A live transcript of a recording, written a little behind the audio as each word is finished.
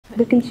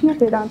The teaching of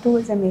Vedantu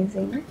was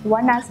amazing.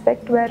 One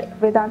aspect where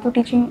Vedantu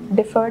teaching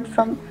differed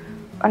from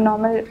a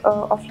normal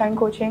offline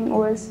coaching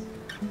was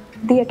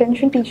the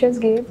attention teachers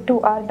gave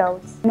to our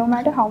doubts. No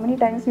matter how many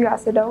times we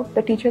asked a doubt,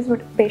 the teachers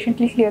would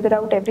patiently clear the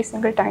doubt every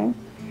single time.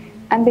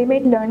 And they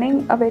made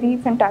learning a very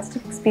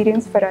fantastic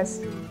experience for us.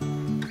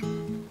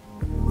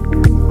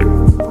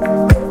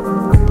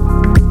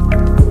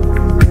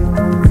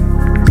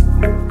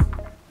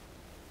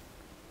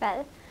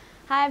 Well,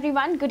 hi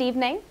everyone, good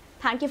evening.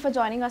 Thank you for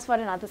joining us for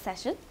another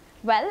session.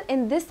 Well,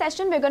 in this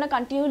session, we're going to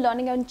continue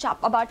learning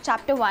about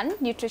Chapter 1,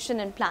 Nutrition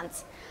in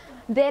Plants.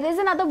 There is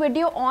another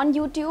video on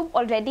YouTube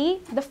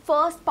already, the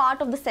first part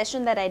of the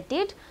session that I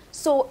did.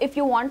 So if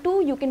you want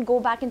to, you can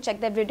go back and check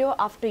that video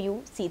after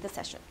you see the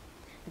session,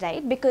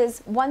 right?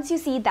 Because once you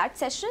see that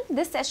session,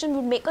 this session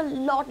would make a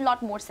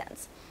lot more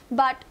sense.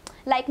 But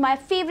like my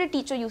favorite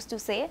teacher used to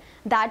say,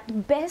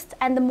 that best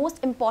and the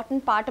most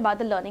important part about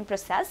the learning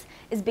process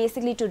is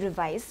basically to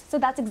revise. So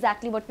that's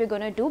exactly what we're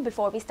going to do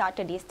before we start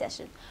today's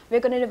session. We're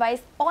going to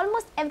revise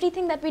almost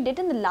everything that we did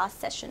in the last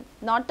session.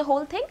 Not the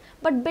whole thing,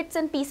 but bits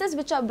and pieces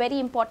which are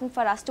very important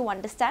for us to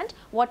understand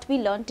what we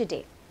learned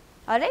today.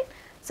 Alright,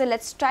 so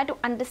let's try to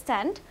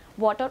understand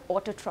what are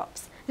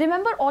autotrophs.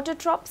 Remember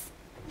autotrophs,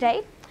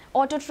 right?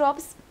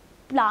 Autotrophs,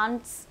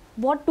 plants,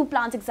 what do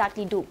plants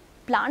exactly do?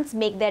 Plants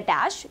make their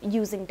dash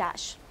using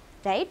dash,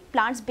 right?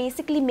 Plants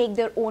basically make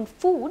their own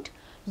food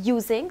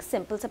using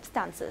simple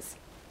substances,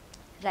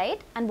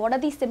 right? And what are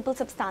these simple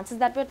substances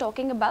that we're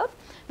talking about?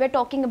 We're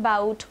talking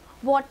about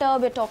water,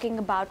 we're talking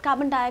about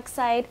carbon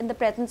dioxide in the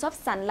presence of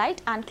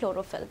sunlight and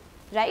chlorophyll,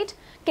 right?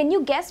 Can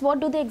you guess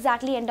what do they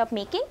exactly end up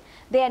making?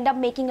 They end up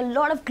making a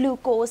lot of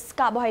glucose,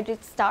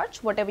 carbohydrate,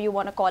 starch, whatever you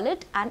want to call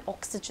it, and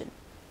oxygen.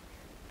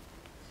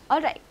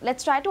 Alright,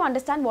 let's try to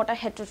understand what are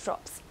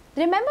heterotrophs.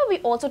 Remember, we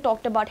also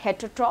talked about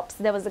heterotrophs.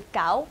 There was a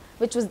cow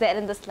which was there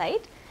in the slide,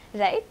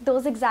 right?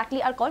 Those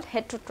exactly are called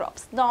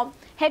heterotrophs. Now,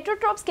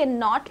 heterotrophs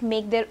cannot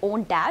make their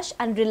own dash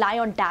and rely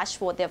on dash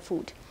for their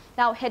food.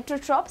 Now,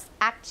 heterotrophs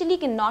actually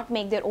cannot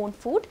make their own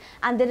food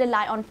and they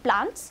rely on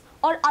plants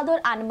or other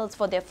animals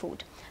for their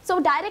food. So,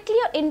 directly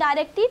or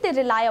indirectly, they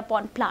rely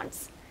upon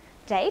plants,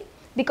 right?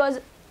 Because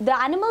the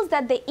animals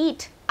that they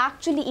eat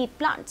actually eat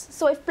plants.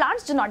 So if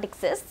plants do not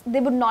exist,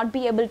 they would not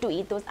be able to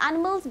eat those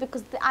animals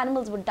because the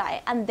animals would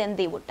die and then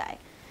they would die,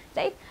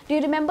 right? Do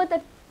you remember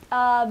that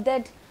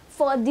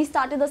we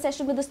started the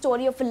session with the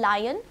story of a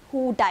lion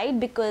who died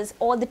because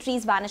all the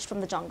trees vanished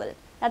from the jungle?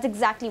 That's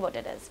exactly what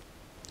it is.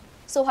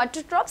 So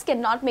heterotrophs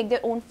cannot make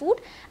their own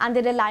food and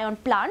they rely on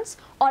plants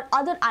or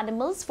other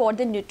animals for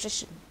their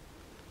nutrition,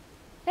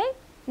 right?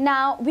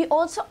 Now, we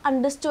also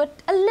understood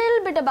a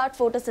little bit about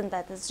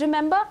photosynthesis.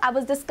 Remember, I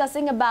was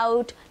discussing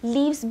about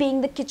leaves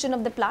being the kitchen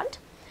of the plant,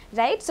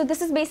 right? So,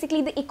 this is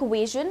basically the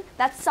equation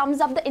that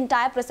sums up the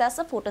entire process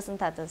of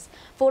photosynthesis.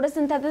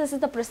 Photosynthesis is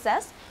the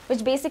process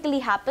which basically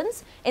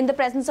happens in the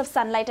presence of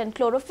sunlight and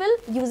chlorophyll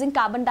using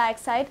carbon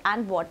dioxide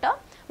and water,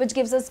 which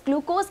gives us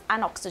glucose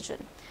and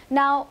oxygen.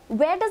 Now,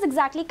 where does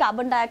exactly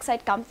carbon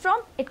dioxide come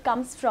from? It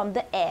comes from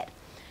the air.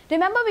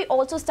 Remember, we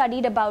also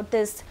studied about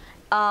this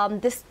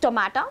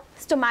stomata.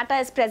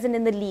 Stomata is present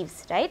in the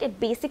leaves, right? It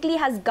basically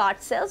has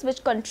guard cells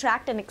which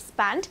contract and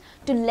expand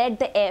to let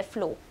the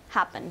airflow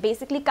happen.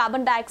 Basically,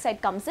 carbon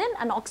dioxide comes in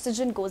and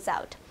oxygen goes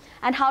out.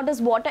 And how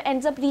does water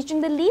ends up reaching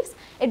the leaves?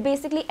 It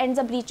basically ends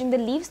up reaching the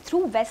leaves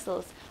through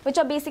vessels, which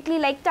are basically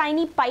like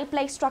tiny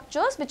pipe-like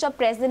structures which are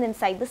present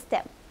inside the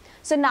stem.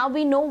 So now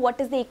we know what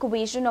is the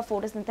equation of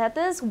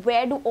photosynthesis,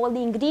 where do all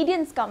the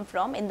ingredients come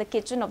from in the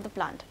kitchen of the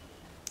plant,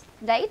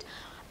 right?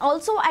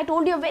 Also, I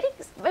told you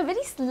a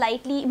very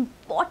slightly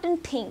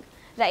important thing,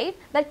 right?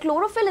 That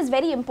chlorophyll is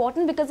very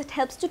important because it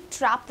helps to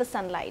trap the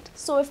sunlight.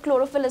 So if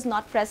chlorophyll is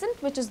not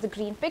present, which is the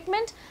green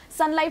pigment,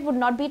 sunlight would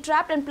not be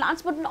trapped and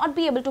plants would not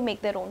be able to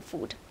make their own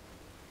food,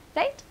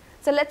 right?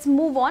 So let's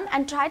move on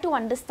and try to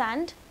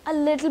understand a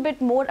little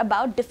bit more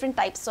about different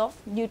types of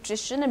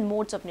nutrition and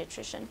modes of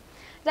nutrition,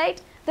 right?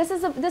 This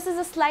is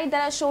a slide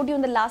that I showed you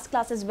in the last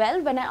class as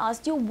well when I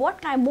asked you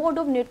what kind of mode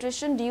of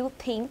nutrition do you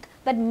think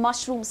that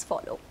mushrooms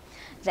follow,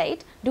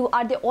 right?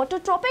 Are they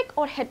autotrophic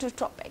or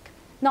heterotrophic?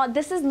 Now,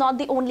 this is not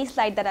the only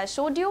slide that I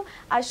showed you.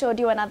 I showed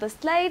you another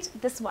slide,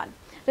 this one.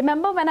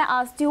 Remember when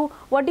I asked you,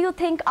 what do you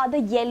think are the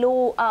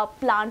yellow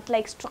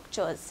plant-like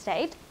structures,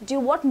 right?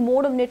 What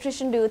mode of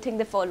nutrition do you think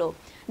they follow?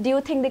 Do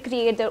you think they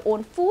create their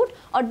own food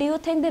or do you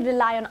think they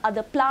rely on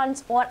other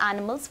plants or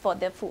animals for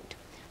their food?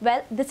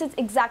 Well, this is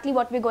exactly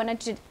what we're going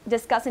to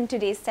discuss in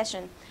today's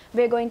session.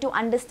 We're going to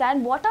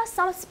understand what are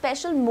some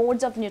special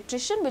modes of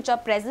nutrition which are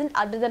present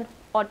other than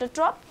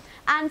autotroph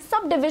and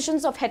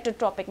subdivisions of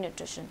heterotrophic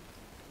nutrition,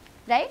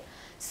 right?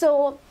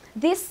 So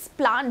this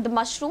plant, the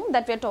mushroom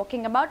that we're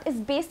talking about, is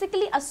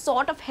basically a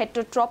sort of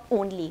heterotroph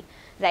only,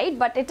 right?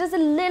 But it is a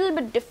little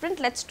bit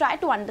different. Let's try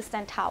to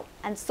understand how,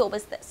 and so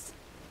is this,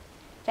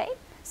 right?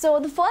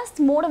 So the first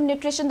mode of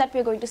nutrition that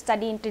we're going to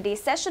study in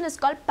today's session is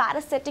called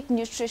parasitic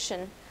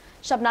nutrition.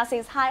 Shabna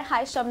says hi.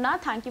 Hi Shabna,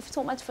 thank you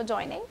so much for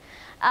joining.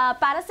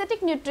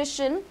 Parasitic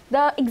nutrition,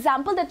 the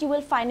example that you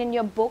will find in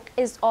your book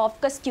is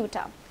of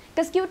Cuscuta.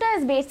 Cuscuta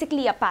is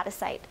basically a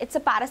parasite. It's a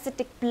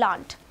parasitic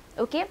plant.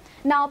 Okay.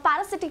 Now,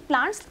 parasitic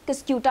plants,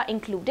 Cuscuta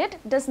included,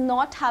 does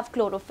not have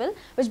chlorophyll,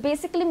 which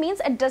basically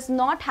means it does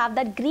not have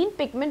that green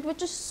pigment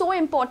which is so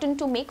important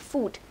to make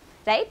food.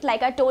 Right?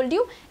 Like I told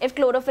you, if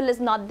chlorophyll is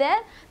not there,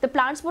 the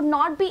plants would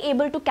not be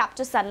able to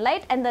capture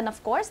sunlight, and then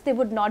of course they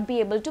would not be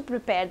able to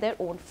prepare their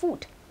own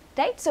food.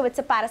 Right? So it's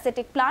a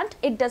parasitic plant,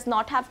 it does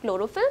not have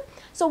chlorophyll.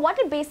 So what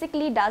it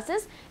basically does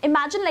is,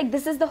 imagine like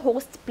this is the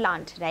host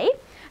plant, right?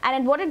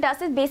 And what it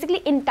does is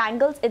basically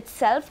entangles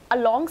itself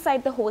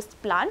alongside the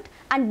host plant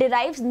and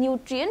derives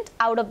nutrient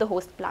out of the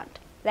host plant,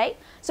 right?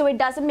 So it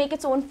doesn't make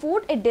its own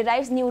food, it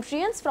derives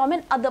nutrients from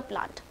another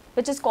plant,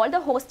 which is called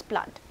the host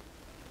plant,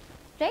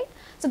 right?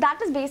 So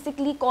that is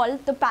basically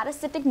called the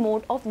parasitic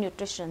mode of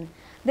nutrition.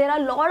 There are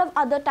a lot of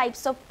other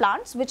types of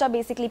plants which are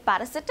basically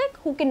parasitic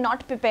who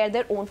cannot prepare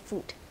their own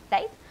food,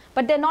 right?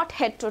 But they're not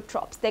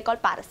heterotrophs, they're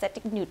called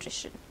parasitic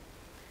nutrition.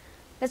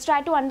 Let's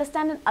try to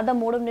understand another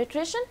mode of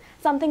nutrition,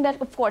 something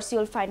that of course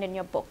you'll find in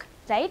your book,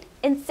 right?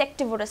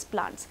 Insectivorous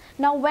plants.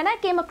 Now when I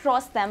came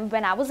across them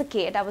when I was a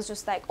kid, I was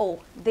just like, oh,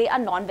 they are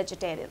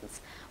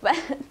non-vegetarians. Well,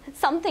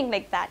 something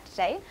like that,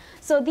 right?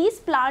 So these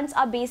plants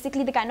are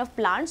basically the kind of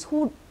plants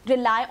who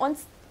rely on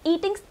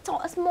eating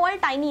small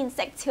tiny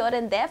insects here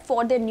and there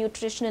for their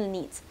nutritional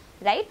needs,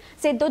 right?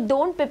 Say they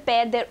don't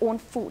prepare their own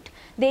food.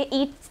 They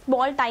eat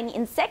small tiny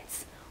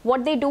insects.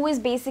 What they do is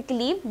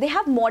basically they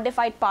have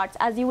modified parts,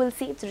 as you will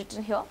see it's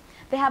written here.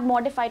 They have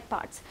modified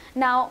parts.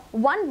 Now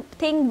one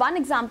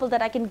example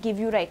that I can give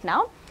you right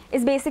now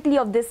is basically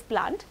of this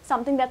plant,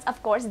 something that's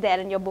of course there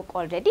in your book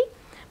already.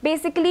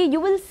 Basically you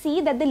will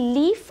see that the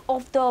leaf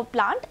of the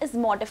plant is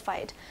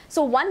modified.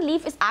 So one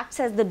leaf acts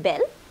as the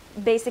bell,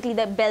 basically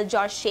the bell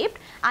jar shaped,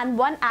 and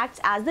one acts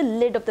as the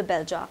lid of the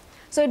bell jar.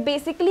 So it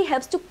basically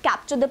helps to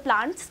capture the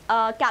plants,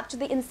 capture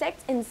the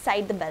insects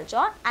inside the bell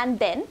jar, and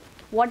then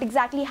what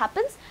exactly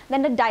happens?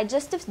 Then the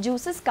digestive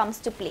juices comes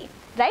to play,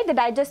 right? The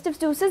digestive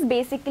juices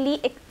basically,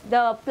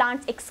 the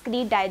plants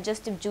excrete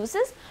digestive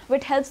juices,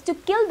 which helps to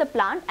kill the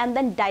plant and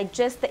then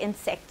digest the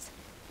insects,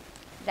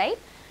 right?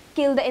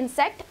 Kill the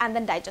insect and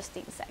then digest the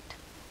insect.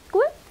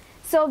 Cool?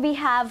 So we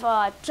have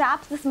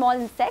traps the small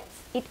insects.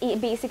 It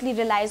basically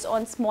relies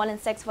on small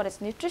insects for its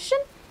nutrition.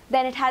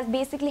 Then it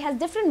basically has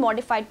different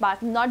modified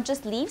parts, not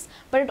just leaves,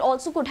 but it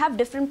also could have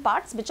different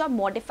parts which are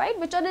modified,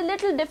 which are a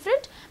little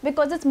different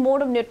because its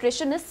mode of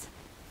nutrition is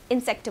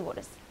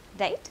insectivorous,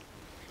 right?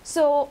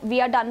 So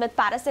we are done with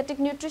parasitic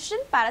nutrition,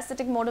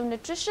 parasitic mode of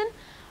nutrition,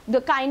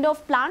 the kind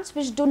of plants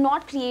which do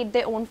not create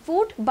their own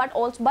food but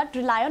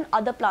rely on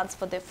other plants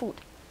for their food.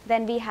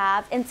 Then we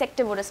have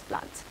insectivorous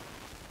plants,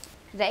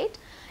 right?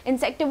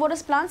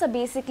 Insectivorous plants are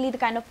basically the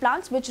kind of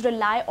plants which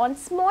rely on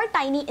small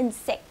tiny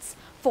insects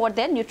for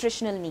their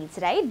nutritional needs,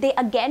 right? They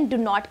again do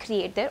not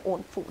create their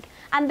own food,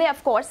 and they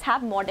of course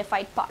have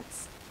modified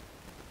parts.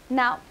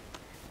 Now,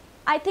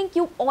 I think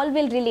you all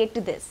will relate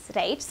to this,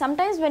 right?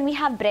 Sometimes when we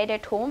have bread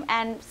at home,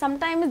 and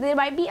sometimes there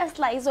might be a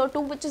slice or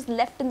two which is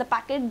left in the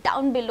packet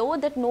down below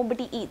that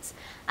nobody eats.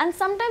 And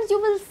sometimes you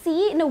will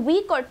see in a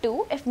week or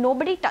two, if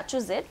nobody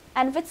touches it,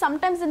 and if it's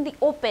sometimes in the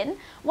open,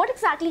 what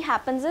exactly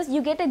happens is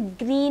you get a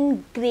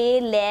green gray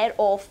layer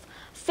of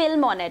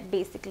film on it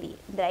basically,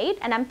 right?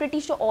 And I'm pretty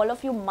sure all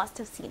of you must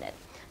have seen it.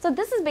 So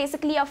this is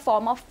basically a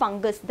form of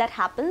fungus that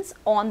happens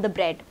on the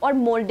bread, or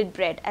molded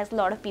bread as a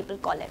lot of people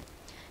call it,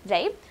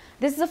 right?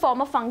 This is a form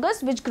of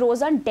fungus which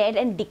grows on dead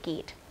and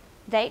decayed,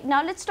 right?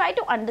 Now let's try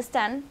to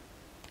understand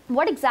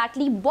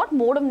what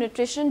mode of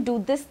nutrition do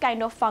this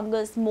kind of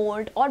fungus,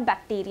 mold or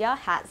bacteria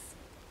has,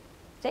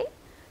 right?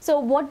 So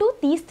what do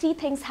these three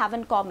things have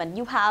in common?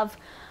 You have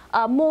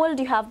mold,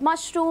 you have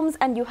mushrooms,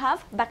 and you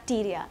have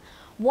bacteria.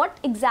 What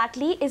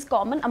exactly is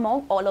common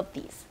among all of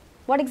these?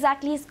 What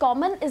exactly is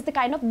common is the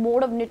kind of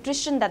mode of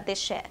nutrition that they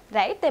share,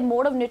 right? Their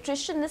mode of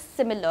nutrition is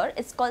similar.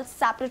 It's called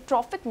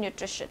Saprotrophic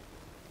nutrition,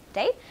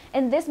 right?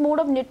 In this mode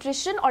of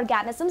nutrition,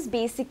 organisms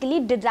basically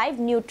derive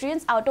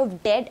nutrients out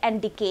of dead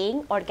and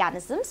decaying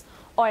organisms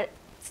or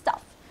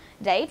stuff,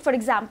 right? For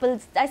example,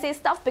 I say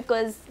stuff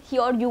because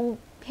here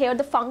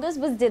the fungus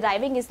was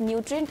deriving its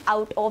nutrient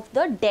out of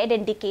the dead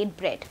and decayed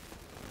bread,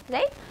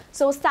 right?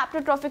 So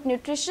saprotrophic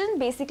nutrition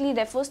basically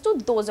refers to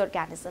those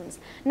organisms.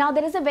 Now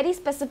there is a very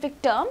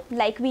specific term,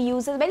 like we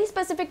use very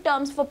specific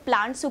terms for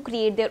plants who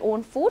create their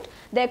own food.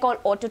 They're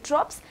called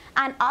autotrophs,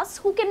 and us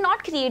who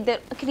cannot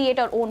create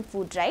our own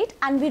food, right?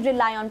 And we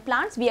rely on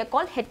plants, we are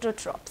called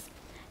heterotrophs,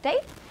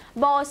 right?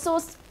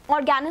 So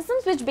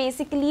organisms which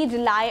basically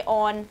rely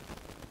on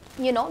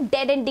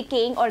dead and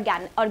decaying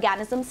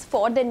organisms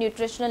for their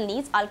nutritional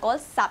needs are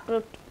called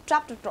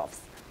saprotrophic,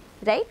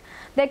 right?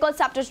 They're called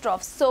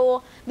saprotrophic.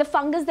 So the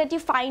fungus that you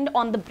find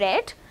on the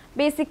bread,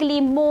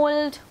 basically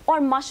mold or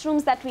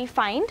mushrooms that we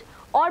find,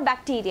 or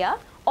bacteria,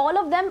 all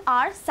of them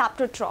are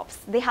saprotrophic.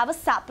 They have a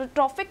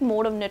saprotrophic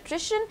mode of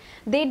nutrition.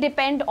 They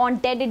depend on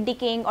dead and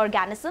decaying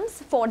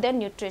organisms for their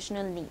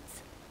nutritional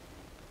needs.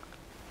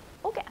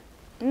 Okay.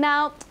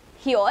 Now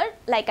here,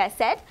 like I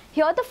said,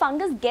 here the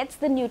fungus gets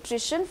the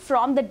nutrition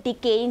from the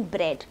decaying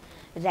bread,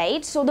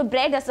 right? So the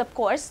bread is of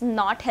course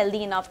not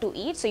healthy enough to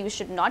eat, so you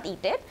should not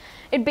eat it.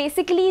 It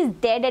basically is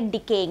dead and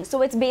decaying,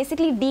 so it's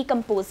basically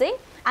decomposing,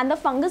 and the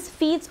fungus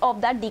feeds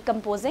off that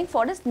decomposing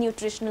for its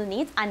nutritional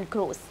needs and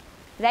grows,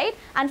 right?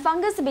 And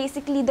fungus,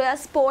 basically there are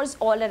spores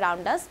all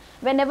around us.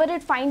 Whenever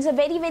it finds a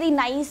very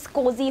nice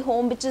cozy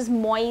home which is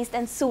moist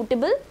and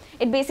suitable,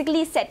 it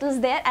basically settles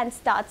there and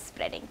starts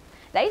spreading,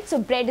 right? So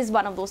bread is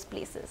one of those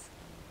places,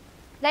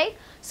 right?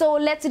 So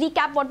let's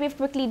recap what we've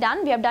quickly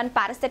done. We have done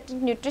parasitic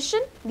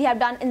nutrition, we have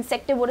done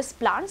insectivorous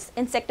plants,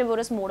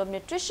 insectivorous mode of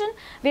nutrition.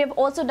 We have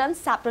also done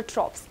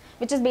saprotrophic,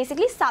 which is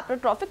basically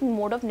saprotrophic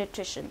mode of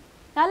nutrition.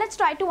 Now let's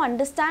try to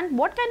understand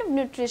what kind of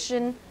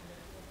nutrition.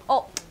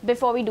 Oh,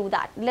 before we do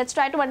that, let's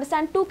try to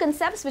understand two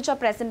concepts which are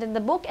present in the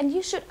book, and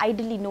you should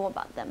ideally know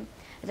about them,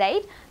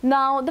 right?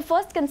 Now the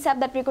first concept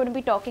that we're going to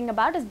be talking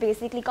about is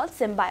basically called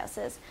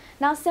symbiosis.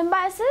 Now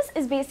symbiosis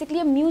is basically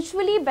a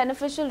mutually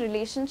beneficial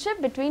relationship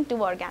between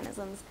two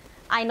organisms.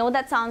 I know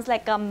that sounds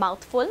like a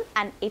mouthful,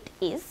 and it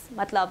is.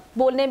 Matlab,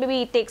 bolne mein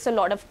bhi it takes a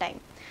lot of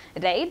time,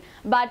 right?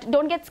 But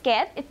don't get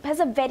scared, it has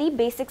a very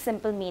basic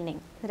simple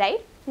meaning,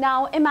 right?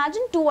 Now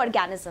imagine two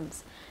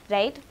organisms,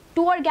 right?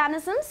 Two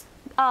organisms,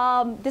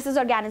 this is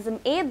organism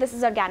A, this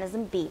is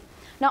organism B.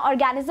 Now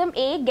organism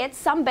A gets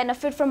some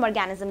benefit from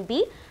organism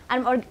B,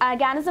 and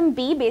organism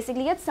B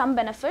basically gets some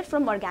benefit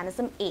from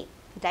organism A,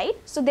 right?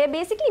 So they're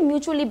basically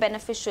mutually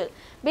beneficial.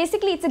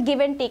 Basically it's a give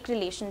and take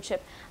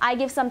relationship. I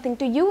give something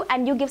to you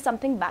and you give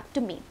something back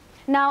to me.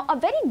 Now a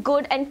very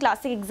good and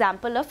classic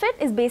example of it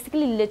is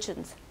basically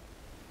lichens,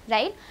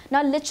 right?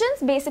 Now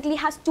lichens basically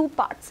has two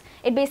parts.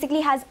 It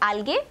basically has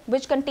algae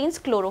which contains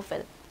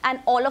chlorophyll. And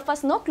all of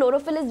us know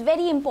chlorophyll is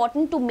very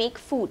important to make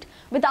food.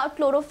 Without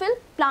chlorophyll,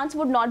 plants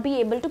would not be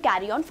able to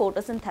carry on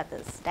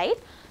photosynthesis, right?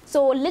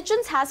 So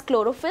lichens has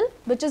chlorophyll,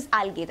 which is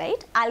algae,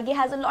 right? Algae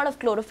has a lot of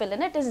chlorophyll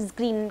in it, it is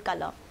green in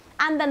color.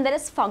 And then there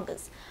is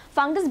fungus.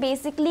 Fungus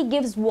basically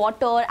gives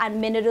water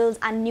and minerals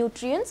and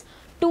nutrients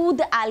to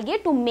the algae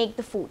to make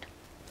the food,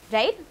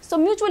 right? So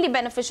mutually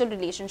beneficial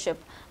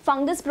relationship.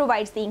 Fungus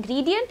provides the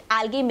ingredient,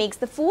 algae makes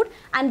the food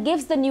and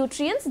gives the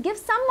nutrients,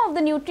 gives some of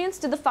the nutrients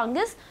to the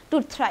fungus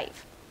to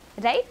thrive,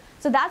 right?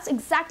 So that's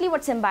exactly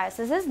what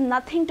symbiosis is,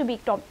 nothing to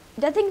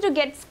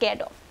get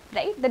scared of,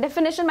 right? The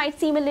definition might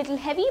seem a little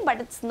heavy, but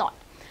it's not.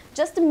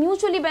 Just a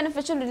mutually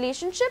beneficial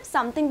relationship,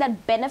 something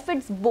that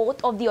benefits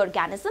both of the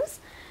organisms,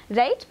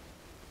 right?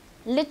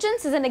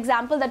 Lichens is an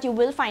example that you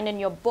will find in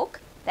your book,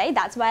 right?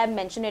 That's why I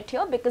mentioned it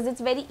here, because it's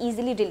very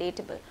easily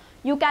relatable.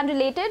 You can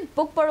relate it,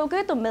 book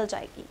padhoge to mil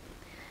jayegi,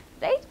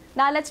 right?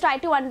 Now let's try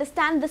to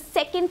understand the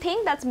second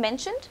thing that's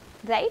mentioned,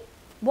 right?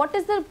 What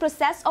is the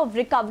process of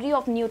recovery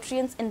of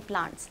nutrients in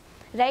plants,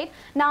 right?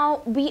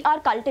 Now we are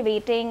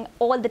cultivating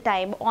all the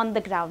time on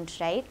the ground,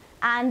 right?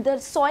 And the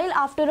soil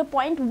after a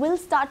point will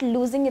start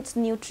losing its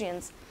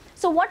nutrients.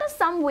 So what are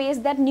some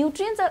ways that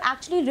nutrients are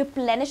actually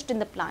replenished in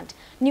the plant?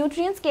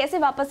 Nutrients kaise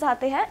wapas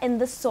aate hain in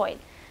the soil,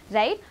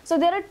 right? So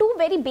there are two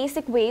very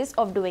basic ways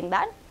of doing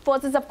that.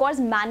 First is of course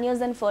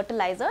manures and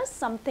fertilizers,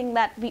 something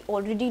that we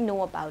already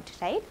know about,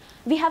 right?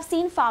 We have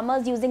seen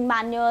farmers using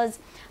manures.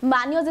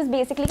 Manures is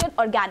basically an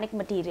organic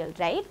material,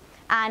 right?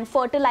 And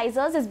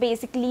fertilizers is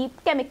basically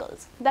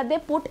chemicals that they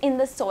put in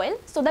the soil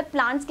so that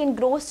plants can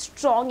grow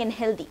strong and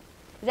healthy,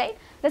 right?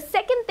 The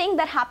second thing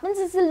that happens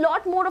is a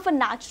lot more of a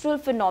natural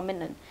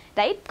phenomenon,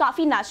 right?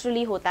 Kafi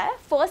naturally hota hai.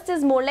 First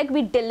is more like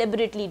we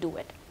deliberately do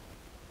it,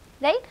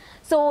 right?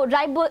 So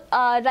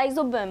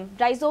rhizobium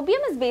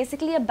is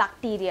basically a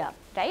bacteria,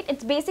 right?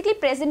 It's basically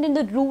present in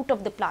the root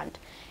of the plant.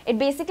 It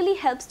basically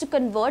helps to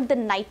convert the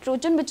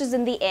nitrogen which is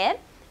in the air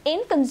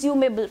in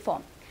consumable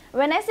form.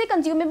 When I say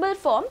consumable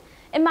form,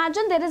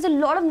 imagine there is a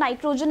lot of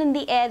nitrogen in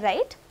the air,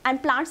 right?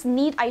 And plants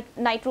need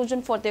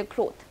nitrogen for their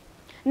growth.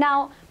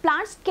 Now,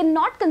 plants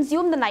cannot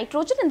consume the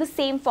nitrogen in the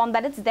same form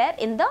that it's there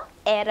in the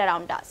air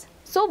around us.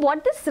 So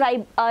what this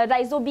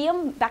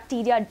rhizobium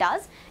bacteria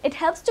does, it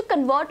helps to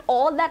convert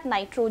all that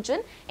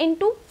nitrogen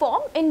into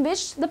form in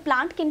which the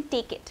plant can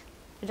take it,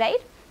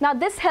 right? Now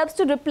this helps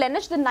to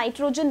replenish the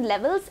nitrogen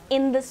levels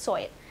in the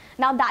soil.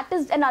 Now that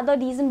is another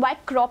reason why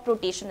crop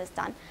rotation is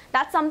done.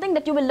 That's something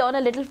that you will learn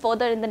a little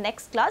further in the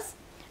next class,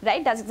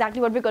 right? That's exactly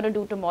what we're going to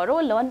do tomorrow,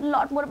 learn a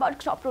lot more about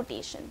crop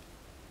rotation.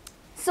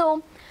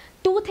 So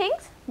two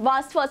things.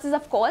 First is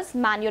of course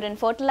manure and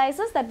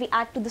fertilizers that we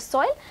add to the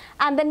soil,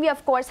 and then we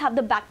of course have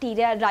the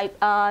bacteria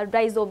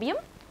rhizobium,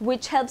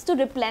 which helps to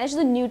replenish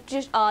the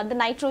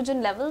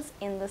nitrogen levels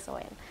in the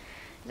soil,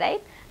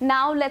 right?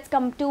 Now let's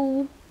come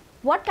to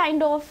what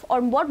kind of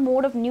or what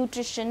mode of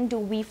nutrition do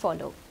we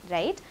follow,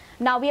 right?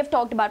 Now we have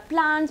talked about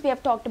plants, we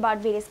have talked about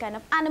various kind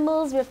of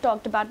animals, we have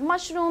talked about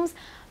mushrooms.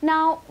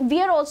 Now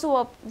we are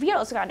also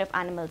kind of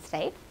animals,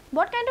 right?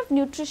 What kind of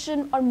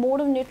nutrition or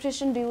mode of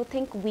nutrition do you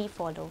think we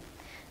follow,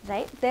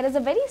 right? There is a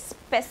very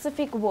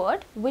specific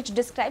word which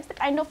describes the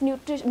kind of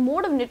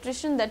mode of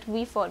nutrition that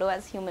we follow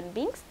as human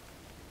beings.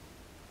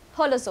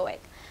 Holozoic.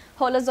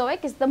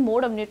 Holozoic is the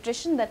mode of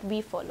nutrition that we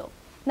follow.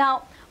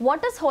 Now,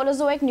 what does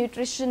Holozoic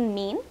nutrition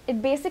mean?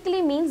 It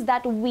basically means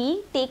that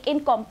we take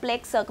in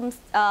complex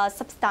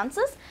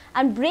substances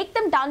and break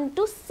them down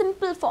into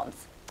simple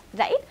forms,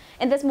 right?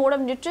 In this mode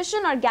of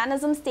nutrition,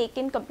 organisms take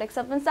in complex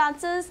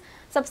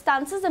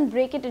substances and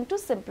break it into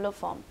simpler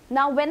form.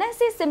 Now, when I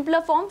say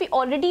simpler form, we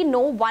already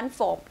know one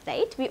form,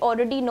 right? We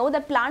already know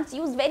that plants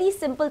use very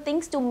simple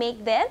things to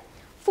make their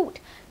food.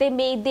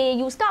 They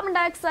use carbon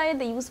dioxide,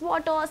 they use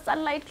water,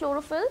 sunlight,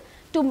 chlorophyll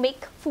to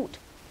make food,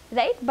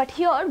 right? But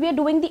here we are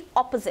doing the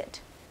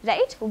opposite,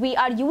 right? We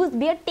are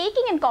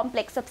taking in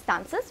complex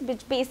substances,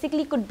 which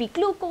basically could be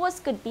glucose,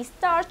 could be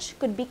starch,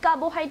 could be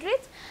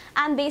carbohydrates,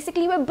 and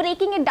basically we're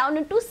breaking it down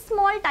into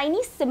small,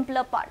 tiny,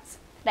 simpler parts,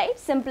 right?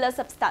 Simpler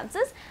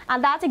substances,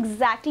 and that's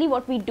exactly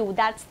what we do.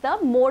 That's the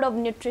mode of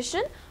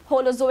nutrition,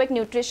 Holozoic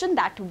nutrition,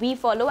 that we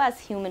follow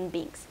as human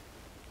beings.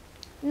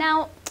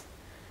 Now,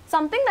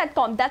 something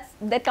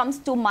that comes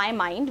to my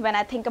mind when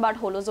I think about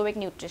Holozoic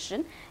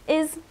nutrition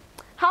is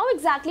how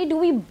exactly do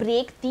we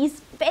break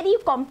these very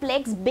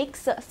complex big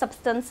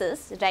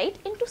substances, right,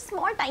 into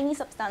small tiny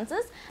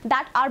substances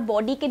that our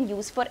body can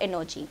use for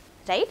energy,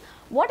 right?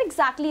 What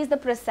exactly is the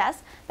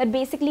process that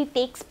basically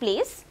takes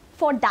place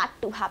for that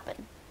to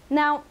happen?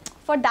 Now,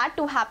 for that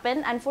to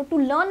happen and to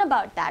learn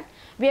about that,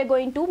 we are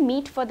going to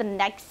meet for the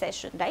next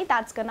session, right?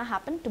 That's gonna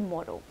happen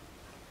tomorrow.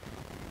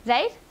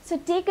 Right? So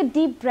take a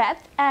deep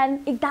breath,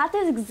 and that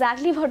is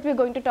exactly what we're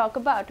going to talk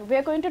about.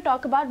 We're going to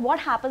talk about what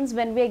happens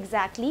when we're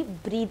exactly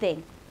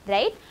breathing,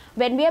 right?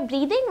 When we are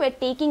breathing, we're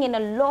taking in a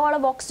lot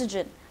of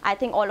oxygen. I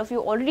think all of you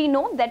already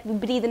know that we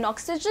breathe in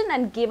oxygen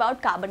and give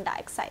out carbon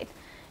dioxide,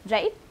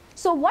 right?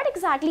 So what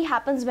exactly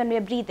happens when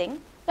we're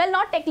breathing? Well,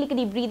 not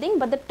technically breathing,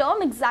 but the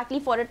term exactly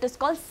for it is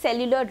called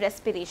cellular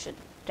respiration,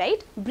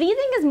 right?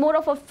 Breathing is more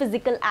of a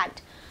physical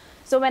act.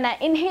 So when I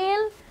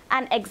inhale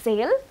and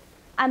exhale,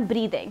 I'm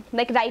breathing.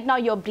 Like right now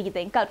you're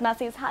breathing. Kalpana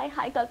says hi.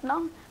 Hi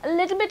Kalpana. A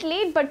little bit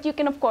late, but you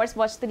can of course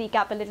watch the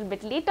recap a little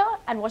bit later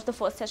and watch the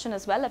first session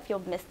as well if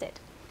you've missed it,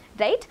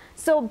 right?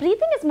 So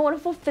breathing is more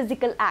of a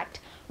physical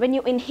act when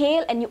you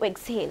inhale and you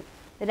exhale,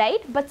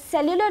 right? But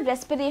cellular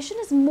respiration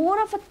is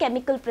more of a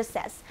chemical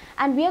process,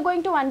 and we are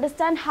going to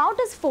understand how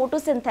does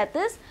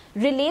photosynthesis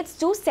relates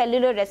to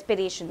cellular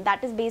respiration.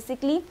 That is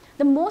basically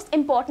the most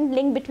important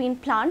link between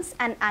plants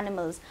and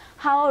animals.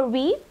 How are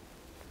we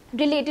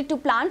related to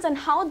plants, and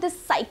how this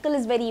cycle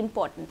is very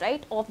important,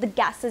 right, of the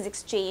gases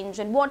exchange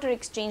and water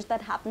exchange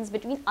that happens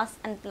between us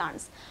and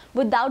plants.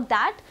 Without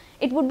that,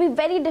 it would be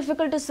very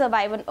difficult to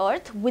survive on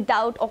earth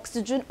without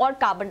oxygen or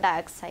carbon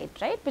dioxide,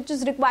 right, which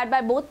is required by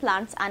both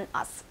plants and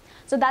us.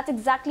 So that's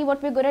exactly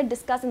what we're going to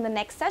discuss in the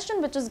next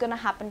session, which is going to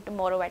happen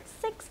tomorrow at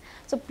 6.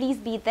 So please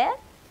be there.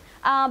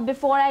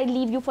 Before I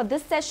leave you for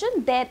this session,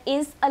 there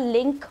is a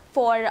link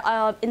for,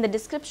 in the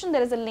description,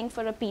 there is a link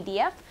for a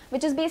PDF,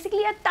 which is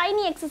basically a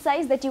tiny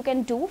exercise that you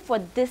can do for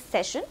this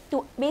session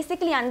to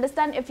basically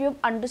understand if you've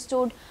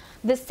understood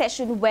this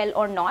session well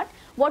or not.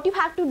 What you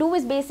have to do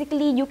is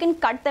basically you can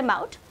cut them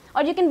out,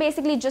 or you can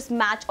basically just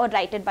match or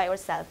write it by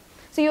yourself.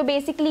 So you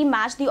basically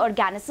match the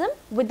organism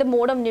with the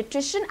mode of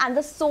nutrition and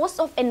the source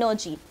of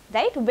energy,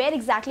 right? Where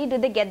exactly do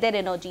they get their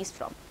energies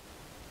from?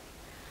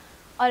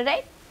 All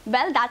right.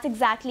 Well, that's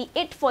exactly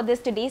it for this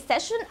today's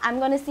session. I'm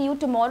going to see you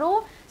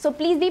tomorrow. So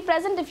please be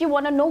present if you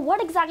want to know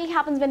what exactly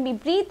happens when we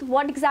breathe,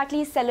 what exactly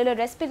is cellular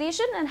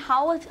respiration, and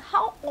how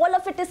all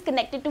of it is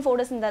connected to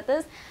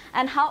photosynthesis,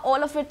 and how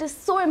all of it is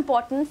so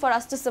important for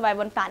us to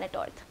survive on planet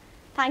Earth.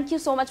 Thank you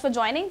so much for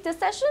joining this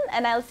session,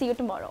 and I'll see you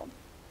tomorrow.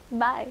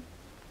 Bye.